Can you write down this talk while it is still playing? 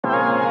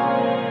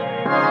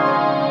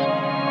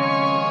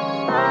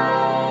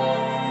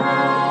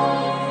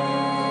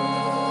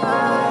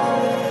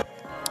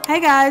Hey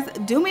guys,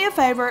 do me a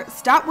favor,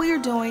 stop what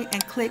you're doing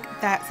and click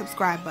that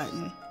subscribe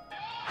button.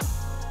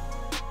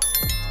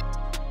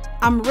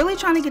 I'm really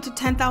trying to get to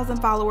 10,000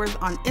 followers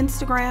on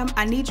Instagram.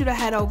 I need you to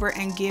head over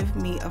and give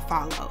me a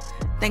follow.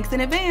 Thanks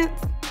in advance.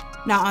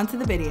 Now on to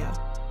the video.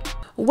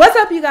 What's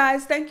up, you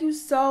guys? Thank you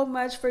so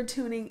much for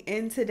tuning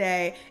in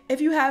today.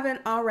 If you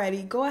haven't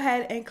already, go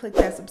ahead and click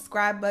that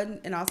subscribe button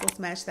and also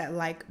smash that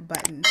like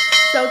button.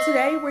 So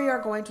today we are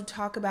going to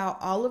talk about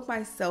all of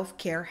my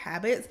self-care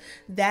habits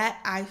that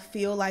I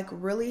feel like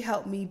really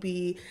help me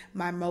be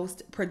my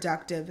most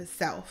productive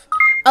self.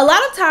 A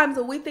lot of times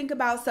when we think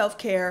about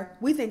self-care,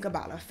 we think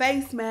about a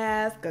face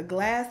mask, a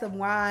glass of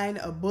wine,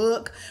 a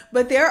book,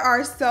 but there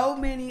are so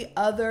many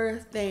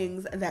other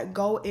things that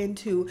go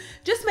into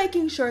just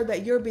making sure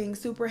that you're being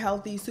super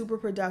healthy, super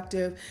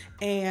productive,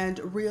 and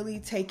really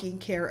taking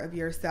care of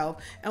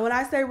yourself. And when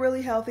I say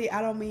really healthy, I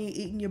don't mean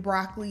eating your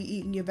broccoli,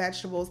 eating your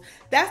vegetables.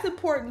 That's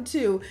important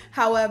too.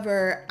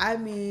 However, I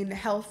mean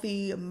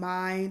healthy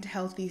mind,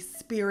 healthy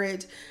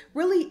spirit,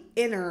 really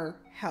inner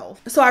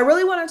health. So I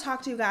really want to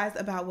talk to you guys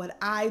about what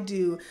I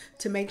do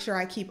to make sure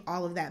I keep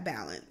all of that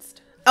balanced.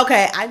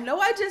 Okay, I know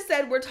I just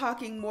said we're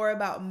talking more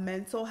about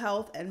mental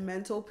health and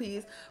mental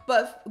peace,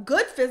 but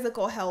good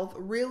physical health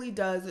really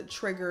does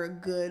trigger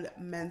good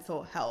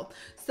mental health.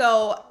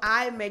 So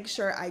I make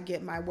sure I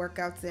get my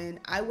workouts in.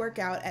 I work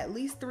out at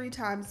least 3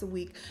 times a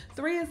week.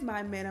 3 is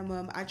my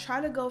minimum. I try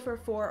to go for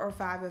 4 or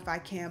 5 if I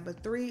can,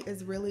 but 3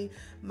 is really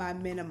my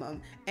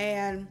minimum.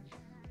 And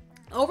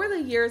over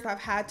the years,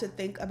 I've had to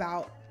think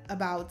about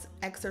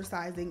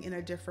exercising in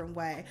a different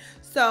way.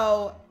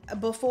 So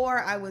before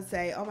I would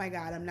say, oh my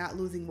God, I'm not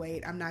losing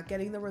weight. I'm not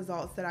getting the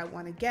results that I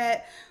want to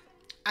get.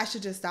 I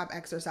should just stop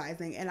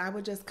exercising, and I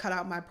would just cut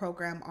out my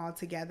program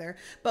altogether.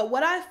 But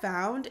what I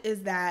found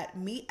is that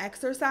me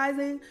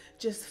exercising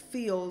just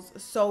feels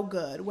so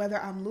good,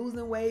 whether I'm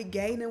losing weight,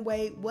 gaining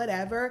weight,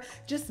 whatever.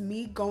 Just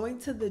me going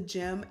to the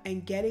gym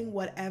and getting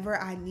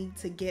whatever I need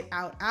to get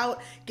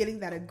out, getting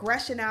that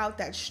aggression out,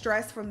 that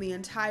stress from the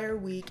entire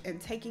week, and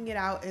taking it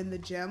out in the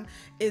gym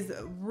is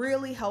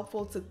really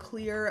helpful to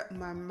clear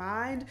my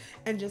mind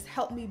and just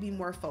help me be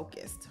more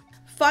focused.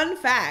 Fun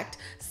fact,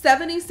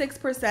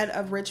 76%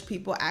 of rich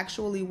people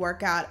actually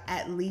work out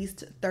at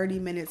least 30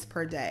 minutes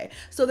per day.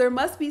 So there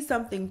must be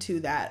something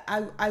to that.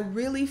 I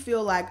really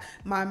feel like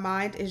my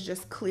mind is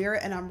just clear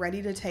and I'm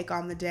ready to take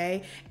on the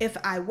day if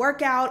I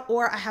work out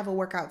or I have a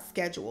workout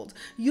scheduled.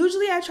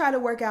 Usually I try to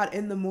work out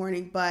in the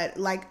morning, but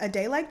like a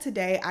day like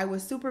today, I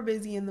was super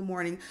busy in the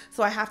morning,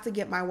 so I have to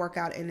get my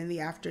workout in the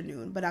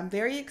afternoon. But I'm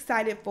very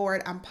excited for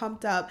it. I'm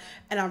pumped up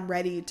and I'm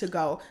ready to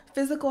go.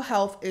 Physical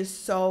health is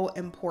so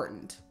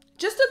important.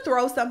 Just to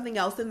throw something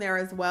else in there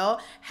as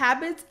well,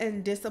 habits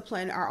and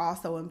discipline are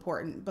also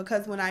important,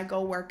 because when I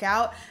go work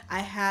out, I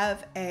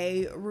have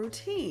a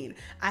routine.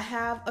 I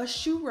have a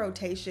shoe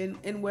rotation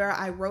in where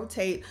I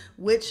rotate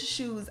which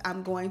shoes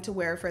I'm going to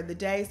wear for the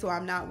day, so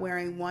I'm not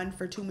wearing one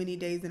for too many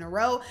days in a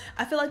row.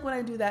 I feel like when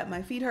I do that,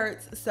 my feet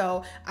hurts,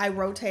 so I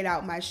rotate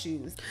out my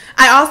shoes.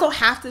 I also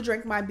have to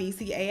drink my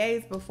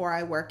BCAAs before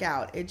I work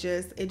out. It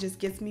just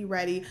gets me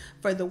ready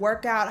for the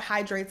workout,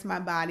 hydrates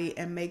my body,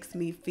 and makes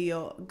me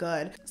feel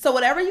good. So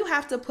whatever you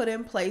have to put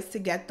in place to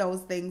get those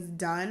things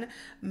done,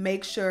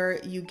 make sure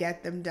you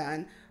get them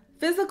done.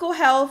 Physical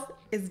health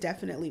is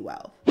definitely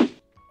wealth.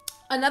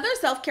 Another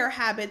self-care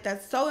habit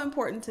that's so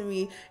important to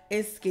me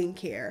is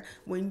skincare.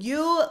 When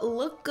you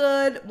look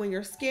good, when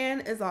your skin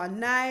is all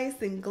nice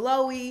and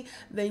glowy,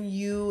 then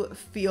you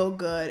feel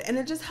good. And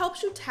it just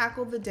helps you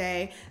tackle the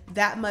day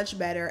that much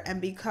better and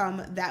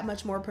become that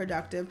much more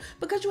productive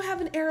because you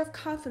have an air of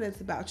confidence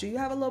about you. You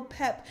have a little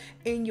pep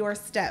in your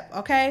step,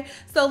 okay?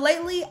 So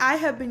lately, I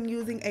have been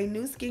using a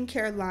new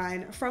skincare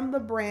line from the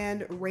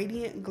brand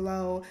Radiant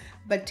Glow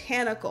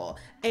Botanical.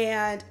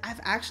 And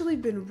I've actually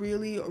been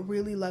really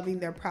loving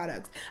their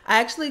products. I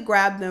actually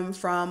grabbed them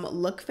from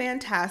Look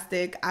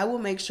Fantastic. I will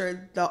make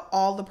sure that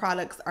all the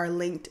products are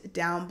linked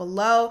down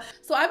below.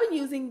 So I've been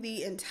using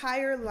the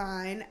entire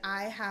line.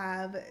 I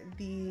have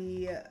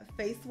the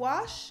face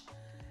wash.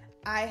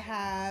 I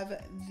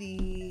have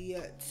the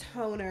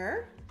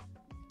toner,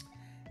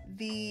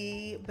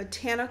 the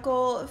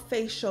Botanical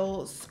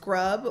Facial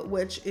Scrub,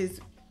 which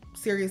is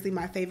seriously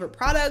my favorite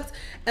product.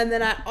 And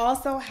then I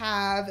also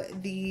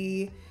have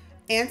the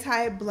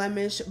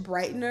anti-blemish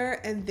brightener,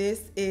 and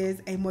this is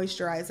a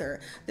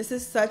moisturizer. This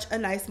is such a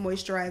nice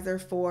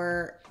moisturizer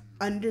for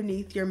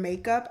underneath your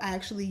makeup. I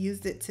actually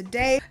used it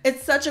today.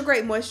 It's such a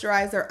great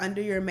moisturizer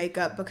under your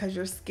makeup because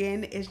your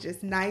skin is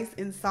just nice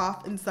and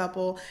soft and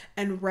supple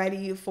and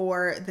ready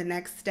for the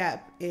next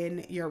step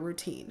in your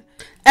routine.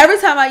 Every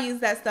time I use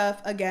that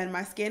stuff, again,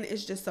 my skin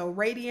is just so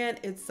radiant,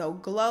 it's so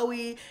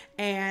glowy,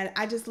 and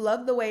I just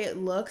love the way it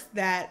looks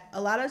that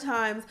a lot of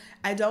times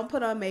I don't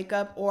put on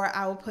makeup, or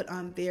I will put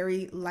on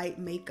very light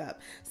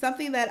makeup.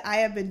 Something that I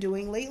have been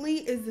doing lately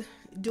is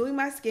doing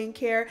my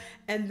skincare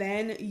and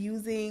then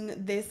using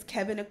this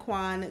Kevin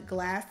Aquan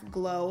Glass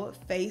Glow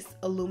Face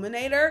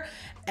Illuminator.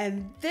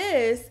 And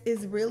this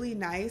is really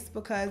nice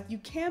because you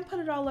can put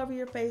it all over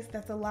your face.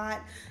 That's a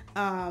lot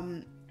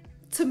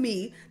to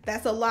me,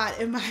 that's a lot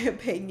in my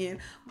opinion,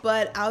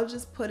 but I'll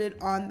just put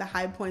it on the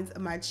high points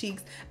of my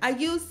cheeks. I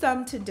used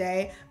some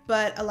today,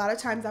 but a lot of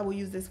times I will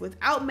use this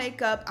without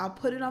makeup. I'll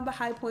put it on the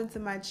high points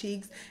of my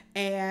cheeks,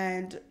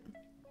 and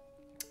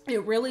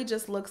it really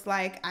just looks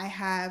like I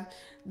have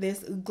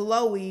this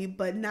glowy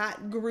but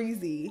not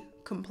greasy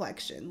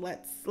complexion.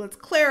 Let's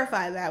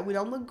clarify that. We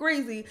don't look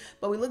greasy,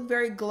 but we look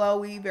very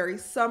glowy, very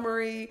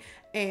summery,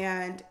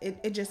 and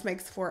it just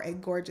makes for a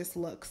gorgeous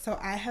look. So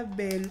I have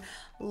been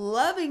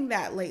loving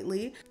that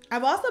lately.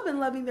 I've also been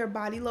loving their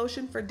body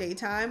lotion for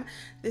daytime.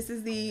 This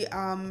is the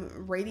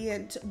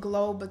Radiant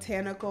Glow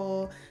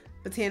Botanical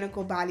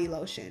body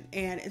lotion,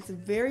 and it's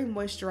very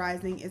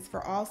moisturizing. It's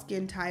for all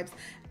skin types.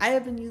 I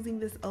have been using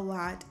this a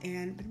lot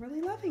and been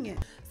really loving it.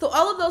 So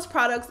all of those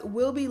products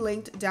will be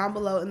linked down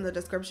below in the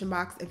description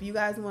box if you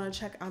guys want to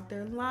check out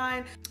their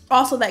line.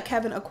 Also, that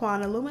Kevin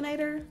Aquan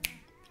Illuminator,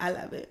 I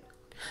love it.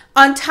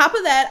 On top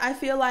of that, I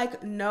feel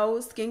like no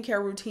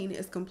skincare routine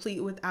is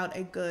complete without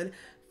a good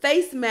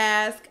face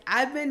mask.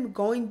 I've been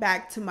going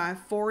back to my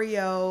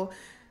Foreo,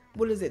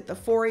 what is it? The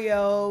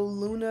Foreo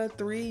Luna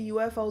 3,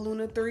 UFO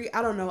Luna 3.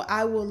 I don't know.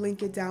 I will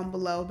link it down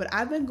below, but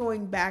I've been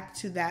going back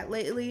to that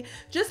lately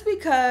just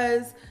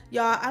because,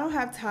 y'all, I don't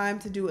have time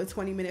to do a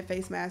 20-minute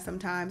face mask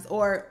sometimes,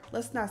 or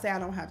let's not say I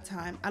don't have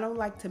time. I don't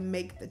like to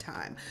make the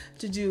time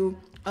to do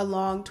a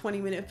long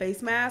 20-minute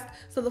face mask.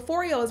 So the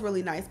Foreo is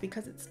really nice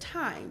because it's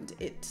timed.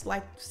 It's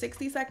like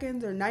 60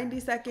 seconds or 90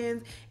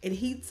 seconds. It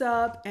heats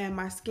up, and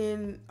my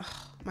skin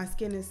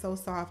is so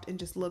soft and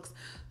just looks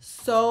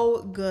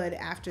so good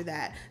after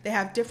that. They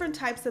have different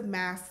types of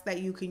masks that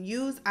you can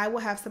use. I will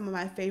have some of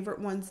my favorite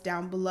ones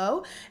down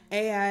below,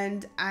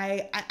 and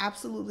I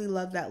absolutely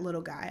love that little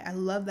guy. I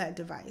love that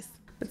device.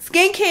 But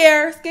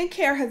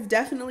skincare has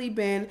definitely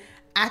been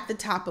at the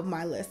top of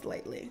my list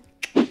lately.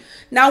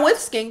 Now with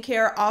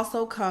skincare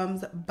also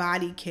comes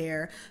body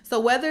care. So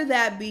whether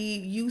that be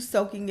you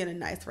soaking in a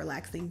nice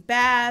relaxing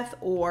bath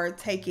or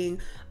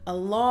taking a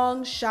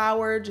long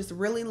shower, just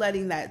really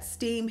letting that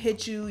steam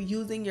hit you,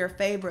 using your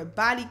favorite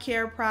body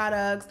care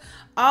products,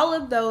 all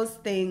of those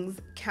things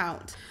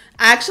count.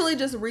 I actually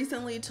just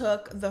recently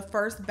took the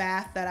first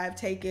bath that I've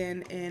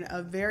taken in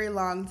a very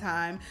long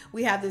time.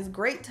 We have this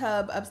great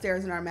tub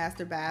upstairs in our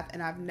master bath,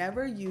 and I've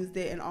never used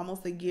it in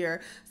almost a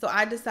year. So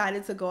I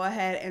decided to go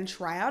ahead and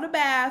try out a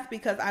bath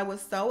because I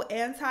was so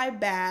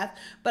anti-bath,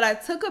 but I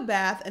took a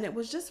bath and it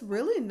was just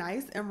really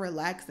nice and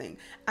relaxing.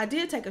 I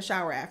did take a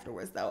shower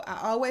afterwards though.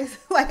 I always,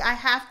 I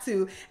have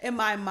to, in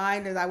my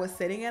mind as I was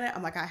sitting in it,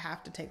 I'm like, I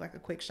have to take like a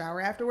quick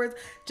shower afterwards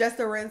just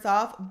to rinse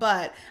off.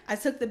 But I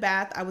took the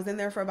bath. I was in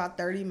there for about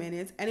 30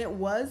 minutes and it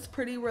was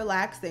pretty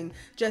relaxing.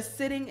 Just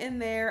sitting in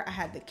there, I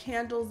had the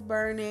candles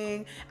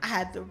burning. I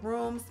had the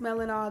room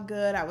smelling all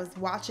good. I was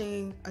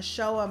watching a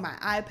show on my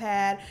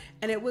iPad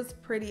and it was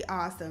pretty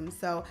awesome.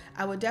 So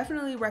I would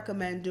definitely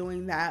recommend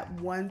doing that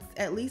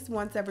at least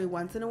once every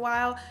once in a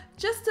while,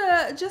 just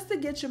to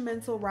get your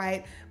mental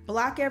right,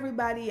 block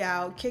everybody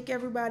out, kick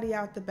everybody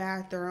out the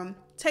bathroom.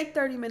 Take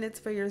 30 minutes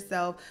for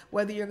yourself,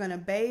 whether you're gonna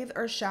bathe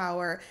or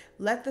shower,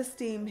 let the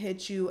steam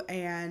hit you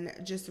and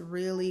just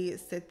really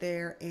sit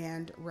there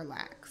and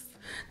relax.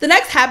 The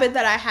next habit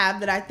that I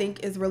have that I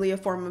think is really a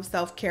form of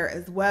self-care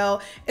as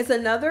well, it's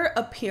another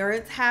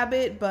appearance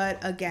habit, but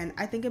again,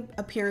 I think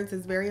appearance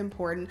is very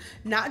important,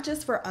 not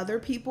just for other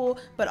people,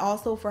 but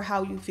also for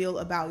how you feel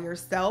about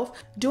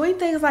yourself. Doing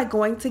things like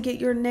going to get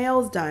your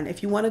nails done,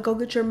 if you want to go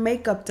get your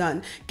makeup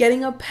done,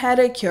 getting a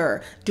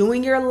pedicure,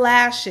 doing your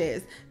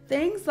lashes,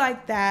 things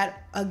like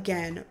that,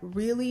 again,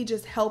 really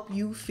just help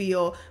you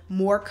feel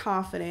more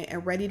confident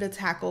and ready to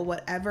tackle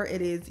whatever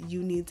it is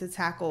you need to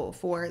tackle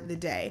for the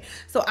day.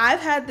 So I've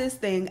had this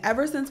thing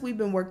ever since we've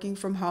been working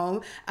from home.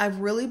 I've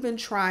really been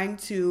trying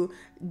to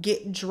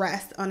get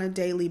dressed on a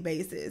daily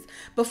basis.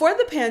 Before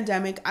the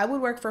pandemic, I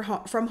would work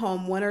from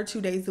home 1 or 2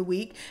 days a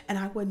week, and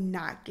I would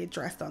not get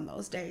dressed on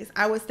those days.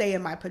 I would stay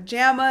in my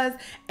pajamas,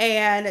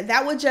 and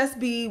that would just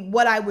be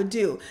what I would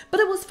do. But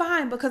it was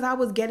fine because I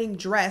was getting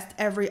dressed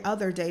every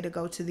other day to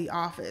go to the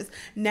office.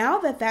 Now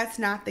that that's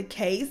not the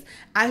case,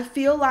 I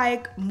feel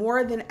like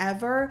more than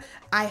ever,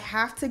 I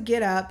have to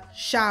get up,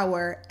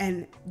 shower,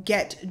 and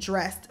get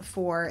dressed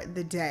for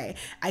the day.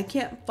 I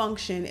can't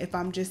function if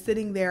I'm just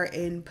sitting there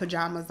in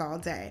pajamas all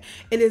day.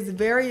 It is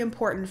very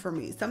important for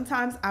me.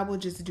 Sometimes I will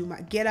just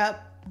get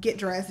up, get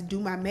dressed, do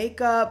my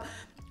makeup,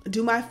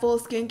 do my full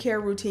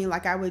skincare routine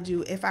like I would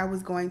do if I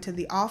was going to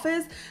the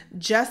office,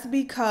 just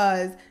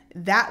because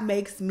that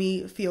makes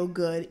me feel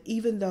good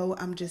even though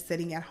I'm just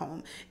sitting at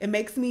home. It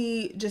makes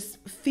me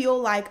just feel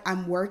like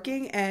I'm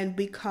working and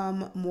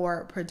become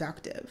more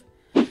productive.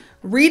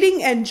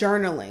 Reading and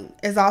journaling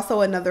is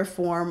also another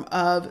form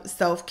of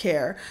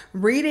self-care.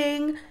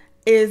 Reading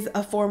is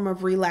a form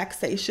of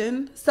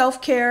relaxation.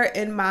 Self-care,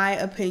 in my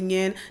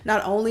opinion,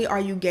 not only are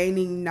you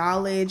gaining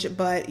knowledge,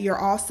 but you're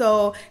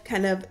also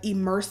kind of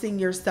immersing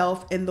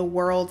yourself in the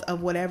world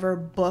of whatever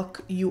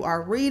book you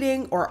are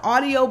reading or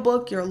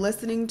audiobook you're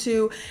listening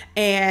to,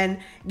 and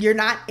you're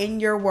not in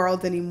your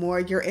world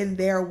anymore, you're in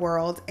their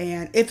world,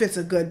 and if it's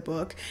a good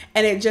book,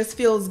 and it just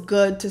feels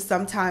good to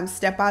sometimes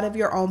step out of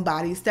your own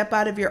body, step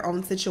out of your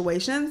own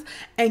situations,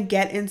 and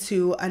get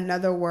into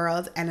another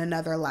world and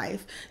another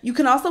life. You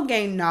can also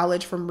gain knowledge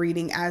from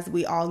reading, as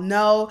we all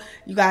know.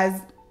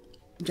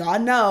 Y'all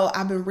know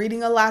I've been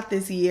reading a lot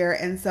this year,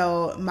 and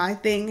so my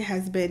thing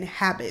has been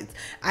habits.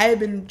 I have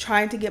been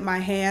trying to get my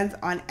hands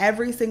on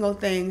every single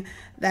thing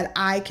that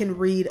I can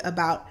read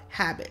about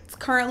habits.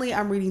 Currently,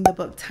 I'm reading the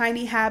book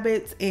Tiny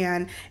Habits,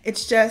 and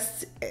it's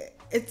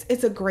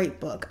a great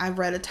book. I've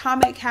read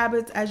Atomic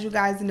Habits, as you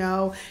guys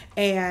know,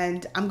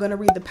 and I'm going to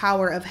read The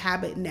Power of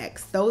Habit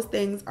next. Those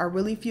things are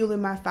really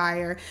fueling my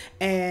fire,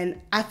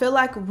 and I feel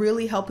like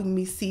really helping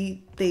me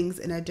see things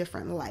in a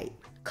different light.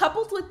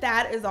 Coupled with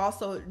that is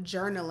also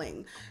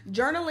journaling.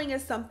 Journaling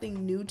is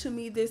something new to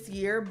me this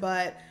year,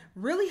 but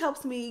really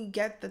helps me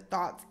get the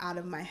thoughts out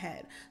of my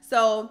head.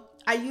 So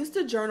I used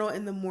to journal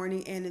in the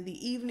morning and in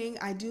the evening.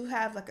 I do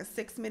have like a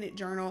 6-minute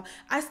journal.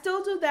 I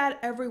still do that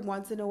every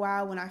once in a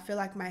while when I feel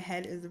like my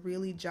head is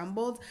really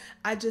jumbled.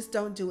 I just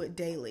don't do it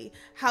daily.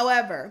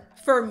 However,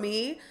 for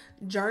me,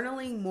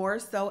 journaling more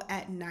so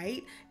at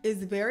night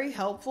is very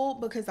helpful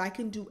because I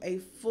can do a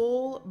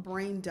full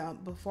brain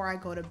dump before I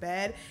go to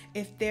bed.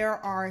 If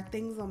there are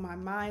things on my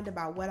mind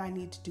about what I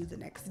need to do the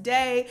next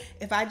day,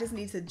 if I just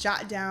need to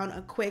jot down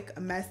a quick,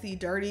 messy,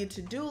 dirty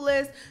to-do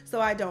list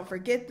so I don't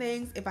forget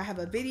things, if I have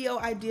a video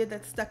idea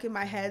that's stuck in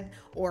my head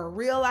or a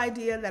real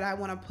idea that I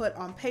want to put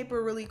on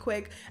paper really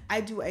quick, I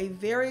do a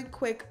very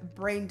quick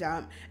brain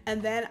dump,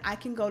 and then I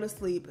can go to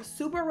sleep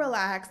super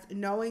relaxed,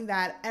 knowing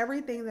that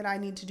everything that I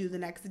need to do the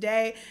next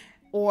day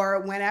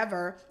or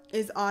whenever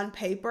is on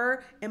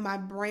paper, and my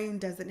brain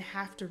doesn't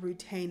have to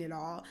retain it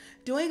all.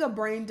 Doing a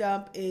brain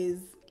dump is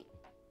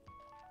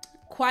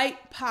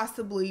quite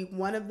possibly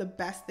one of the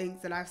best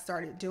things that I've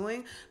started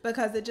doing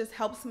because it just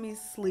helps me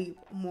sleep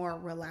more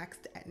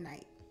relaxed at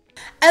night.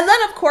 And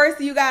then, of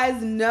course, you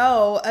guys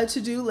know a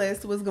to-do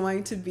list was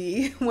going to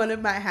be one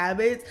of my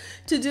habits.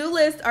 To-do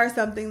lists are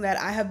something that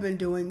I have been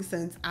doing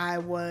since I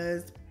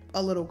was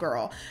a little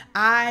girl.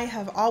 I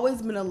have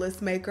always been a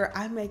list maker.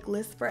 I make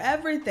lists for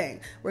everything.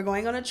 We're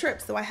going on a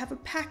trip, so I have a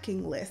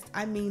packing list.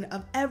 I mean,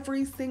 of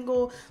every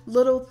single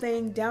little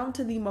thing down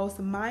to the most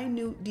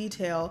minute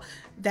detail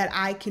that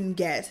I can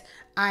get,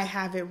 I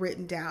have it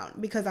written down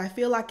because I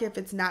feel like if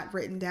it's not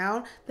written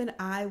down, then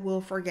I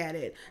will forget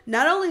it.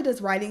 Not only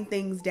does writing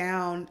things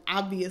down,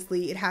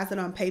 obviously it has it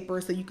on paper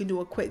so you can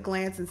do a quick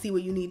glance and see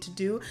what you need to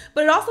do,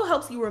 but it also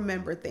helps you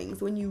remember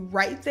things. When you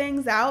write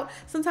things out,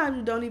 sometimes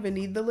you don't even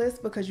need the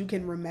list because you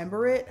can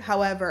remember it.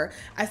 However,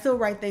 I still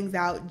write things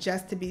out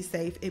just to be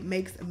safe. It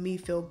makes me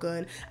feel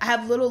good. I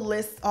have little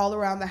lists all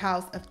around the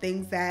house of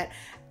things that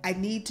I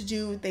need to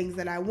do, things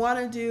that I want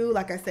to do.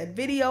 Like I said,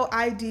 video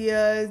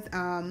ideas,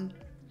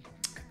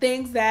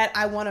 things that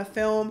I want to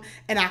film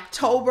in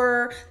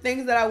October,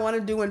 things that I want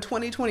to do in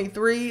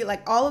 2023,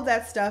 like all of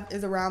that stuff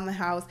is around the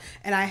house,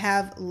 and I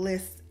have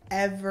lists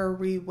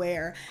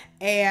everywhere,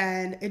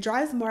 and it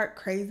drives Mark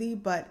crazy,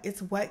 but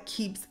it's what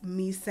keeps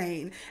me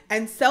sane.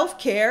 And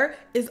self-care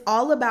is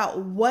all about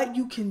what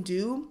you can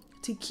do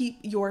to keep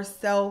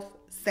yourself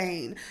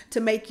sane,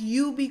 to make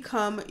you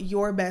become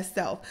your best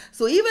self.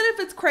 So even if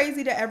it's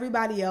crazy to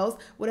everybody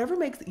else, whatever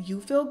makes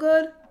you feel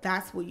good,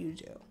 that's what you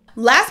do.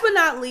 Last but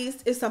not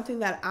least is something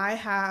that I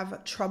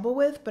have trouble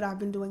with, but I've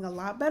been doing a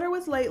lot better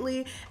with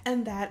lately,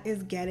 and that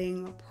is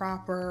getting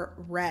proper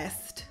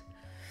rest.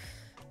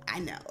 I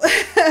know.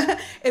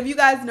 If you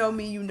guys know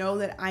me, you know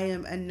that I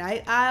am a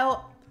night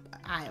owl.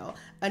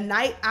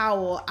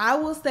 I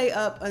will stay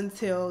up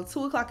until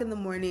 2 o'clock in the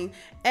morning,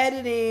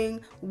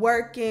 editing,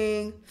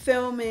 working,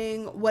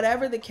 filming,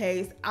 whatever the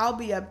case, I'll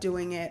be up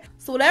doing it.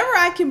 So whatever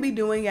I can be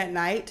doing at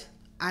night,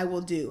 I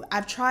will do.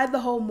 I've tried the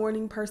whole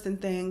morning person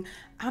thing.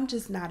 I'm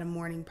just not a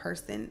morning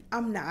person.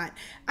 I'm not.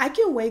 I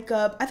can wake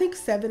up, I think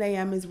 7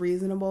 a.m. is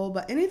reasonable,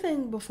 but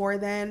anything before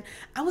then,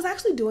 I was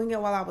actually doing it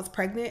while I was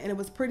pregnant, and it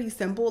was pretty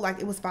simple. Like,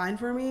 it was fine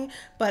for me.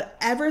 But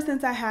ever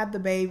since I had the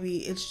baby,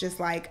 it's just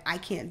like, I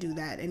can't do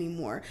that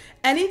anymore.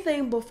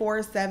 Anything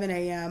before 7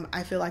 a.m.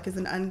 I feel like is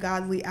an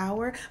ungodly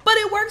hour, but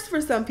it works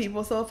for some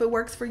people. So if it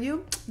works for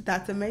you,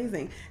 that's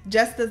amazing.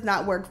 Just does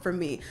not work for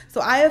me.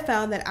 So I have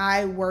found that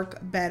I work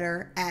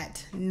better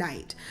at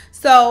night.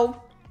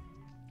 So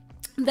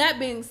that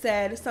being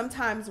said,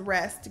 sometimes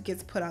rest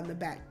gets put on the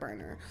back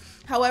burner.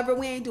 However,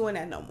 we ain't doing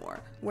that no more.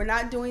 We're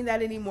not doing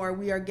that anymore.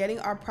 We are getting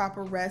our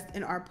proper rest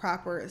and our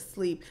proper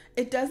sleep.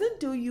 It doesn't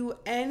do you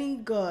any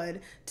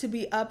good to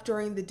be up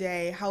during the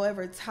day,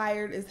 however,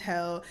 tired as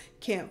hell,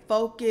 can't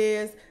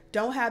focus,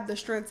 don't have the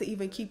strength to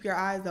even keep your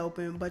eyes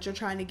open, but you're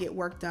trying to get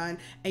work done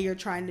and you're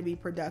trying to be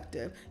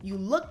productive. You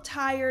look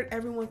tired.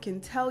 Everyone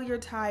can tell you're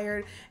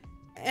tired.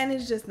 and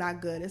it's just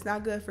not good. It's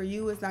not good for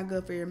you. It's not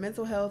good for your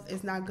mental health.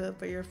 It's not good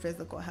for your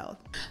physical health.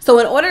 So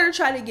in order to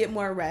try to get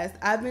more rest,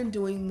 I've been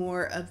doing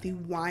more of the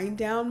wind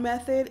down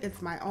method.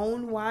 It's my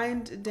own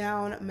wind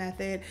down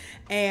method,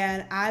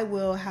 and I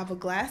will have a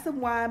glass of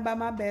wine by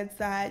my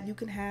bedside. You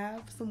can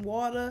have some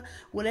water,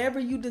 whatever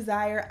you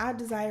desire. I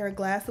desire a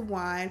glass of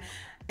wine.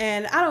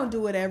 And I don't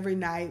do it every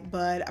night,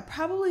 but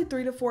probably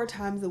 3 to 4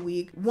 times a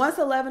week. Once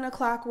 11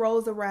 o'clock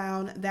rolls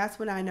around, that's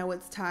when I know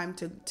it's time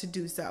to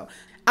do so.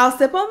 I'll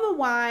sip on the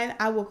wine,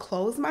 I will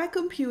close my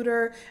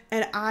computer,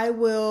 and I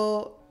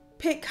will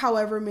pick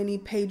however many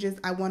pages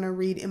I want to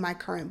read in my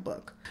current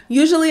book.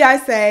 Usually I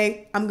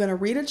say I'm going to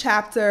read a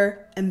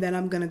chapter and then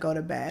I'm going to go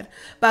to bed.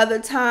 By the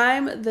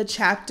time the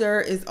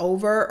chapter is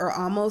over or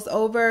almost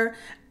over,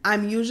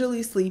 I'm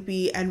usually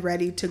sleepy and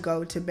ready to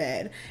go to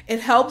bed. It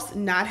helps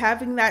not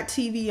having that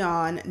TV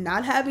on,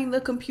 not having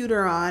the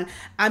computer on.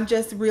 I'm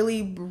just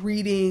really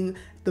reading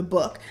the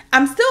book.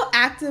 I'm still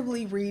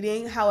actively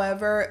reading.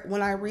 However,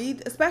 when I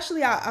read,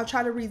 especially I'll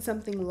try to read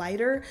something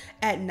lighter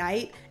at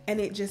night,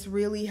 and it just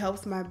really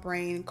helps my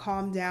brain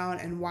calm down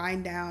and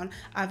wind down.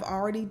 I've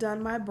already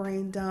done my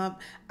brain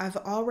dump. I've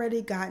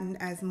already gotten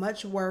as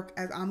much work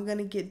as I'm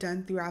gonna get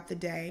done throughout the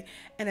day.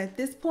 And at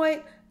this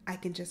point, I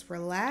can just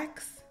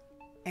relax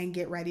and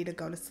get ready to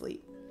go to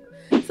sleep.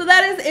 So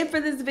that is it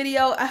for this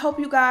video. I hope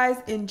you guys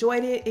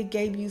enjoyed it. It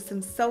gave you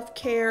some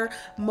self-care,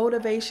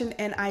 motivation,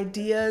 and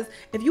ideas.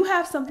 If you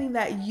have something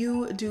that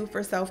you do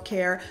for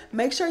self-care,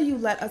 make sure you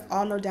let us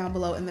all know down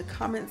below in the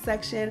comment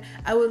section.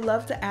 I would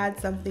love to add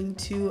something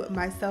to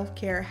my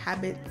self-care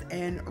habits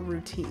and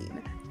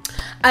routine.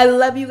 I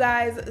love you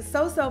guys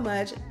so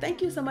much.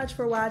 Thank you so much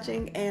for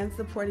watching and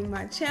supporting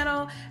my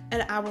channel,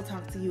 and I will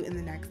talk to you in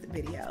the next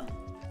video.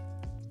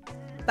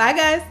 Bye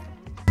guys.